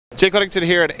Jake Ludington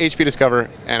here at HP Discover,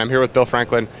 and I'm here with Bill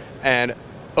Franklin. And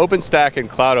OpenStack and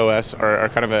CloudOS are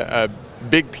kind of a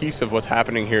big piece of what's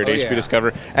happening here at HP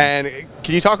Discover. And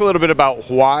can you talk a little bit about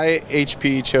why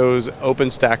HP chose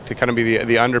OpenStack to kind of be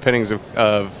the underpinnings of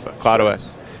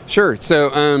CloudOS? Sure.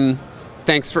 So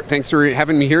thanks for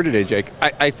having me here today, Jake.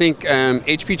 I think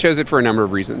HP chose it for a number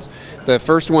of reasons. The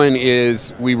first one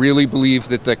is we really believe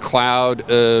that the cloud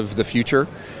of the future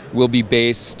will be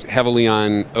based heavily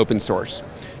on open source.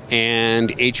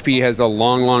 And HP has a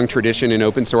long tradition in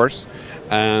open source.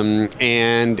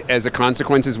 And as a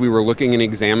consequence, as we were looking and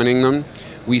examining them,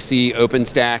 we see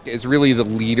OpenStack as really the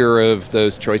leader of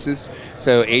those choices.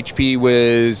 So HP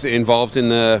was involved in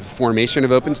the formation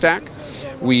of OpenStack.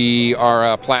 We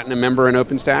are a platinum member in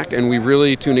OpenStack, and we've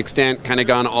really, to an extent, kind of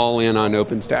gone all in on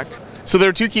OpenStack. So there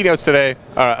are two keynotes today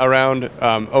around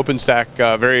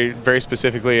OpenStack, very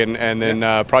specifically, and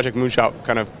then Project Moonshot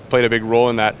kind of played a big role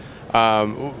in that.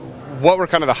 What were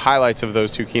kind of the highlights of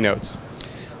those two keynotes?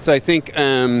 So I think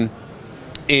in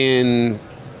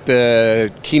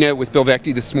the keynote with Bill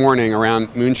Vechte this morning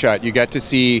around Moonshot, you got to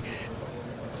see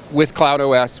with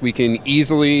CloudOS, we can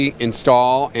easily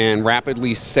install and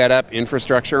rapidly set up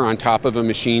infrastructure on top of a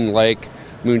machine like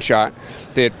Moonshot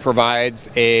that provides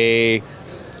a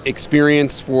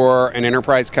experience for an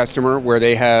enterprise customer where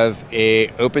they have a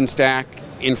OpenStack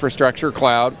infrastructure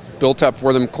cloud built up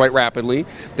for them quite rapidly.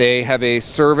 They have a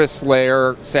service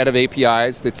layer set of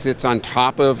APIs that sits on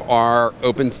top of our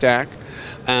OpenStack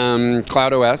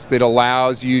CloudOS that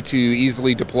allows you to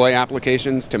easily deploy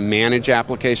applications, to manage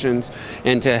applications,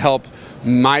 and to help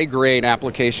migrate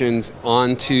applications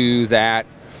onto that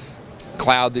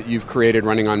cloud that you've created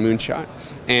running on Moonshot.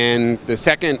 And the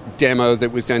second demo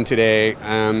that was done today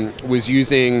was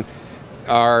using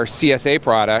our CSA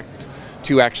product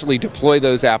to actually deploy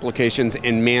those applications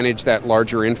and manage that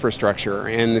larger infrastructure.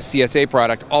 And the CSA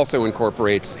product also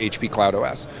incorporates HP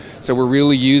CloudOS. So we're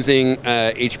really using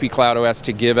HP CloudOS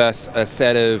to give us a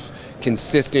set of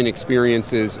consistent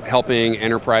experiences helping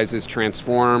enterprises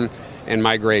transform and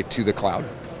migrate to the cloud.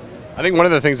 I think one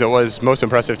of the things that was most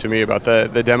impressive to me about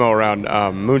the demo around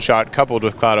Moonshot coupled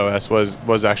with CloudOS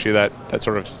was actually that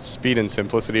sort of speed and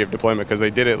simplicity of deployment, because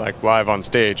they did it like live on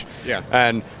stage. Yeah.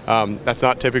 And that's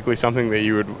not typically something that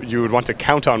you would want to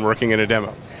count on working in a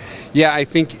demo. Yeah, I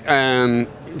think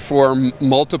for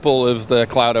multiple of the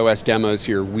CloudOS demos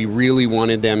here, we really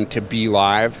wanted them to be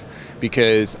live,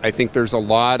 because I think there's a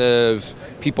lot of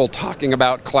people talking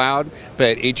about cloud,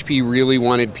 but HP really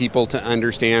wanted people to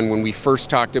understand when we first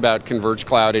talked about Converged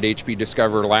Cloud at HP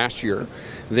Discover last year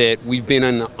that we've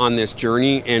been on this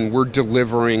journey and we're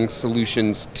delivering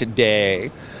solutions today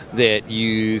that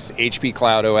use HP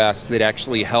CloudOS that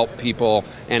actually help people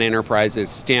and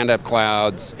enterprises stand up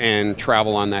clouds and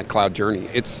travel on that cloud journey.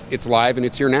 It's live and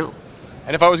it's here now.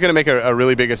 And if I was going to make a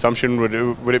really big assumption, would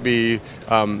it be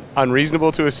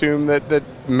unreasonable to assume that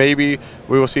maybe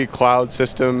we will see cloud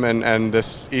system and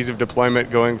this ease of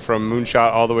deployment going from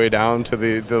Moonshot all the way down to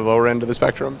the lower end of the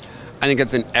spectrum? I think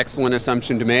it's an excellent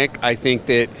assumption to make. I think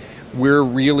that we're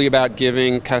really about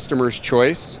giving customers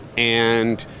choice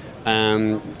and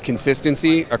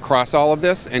consistency across all of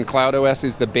this, and CloudOS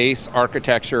is the base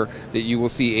architecture that you will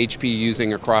see HP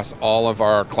using across all of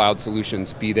our cloud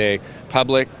solutions, be they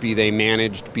public, be they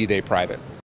managed, be they private.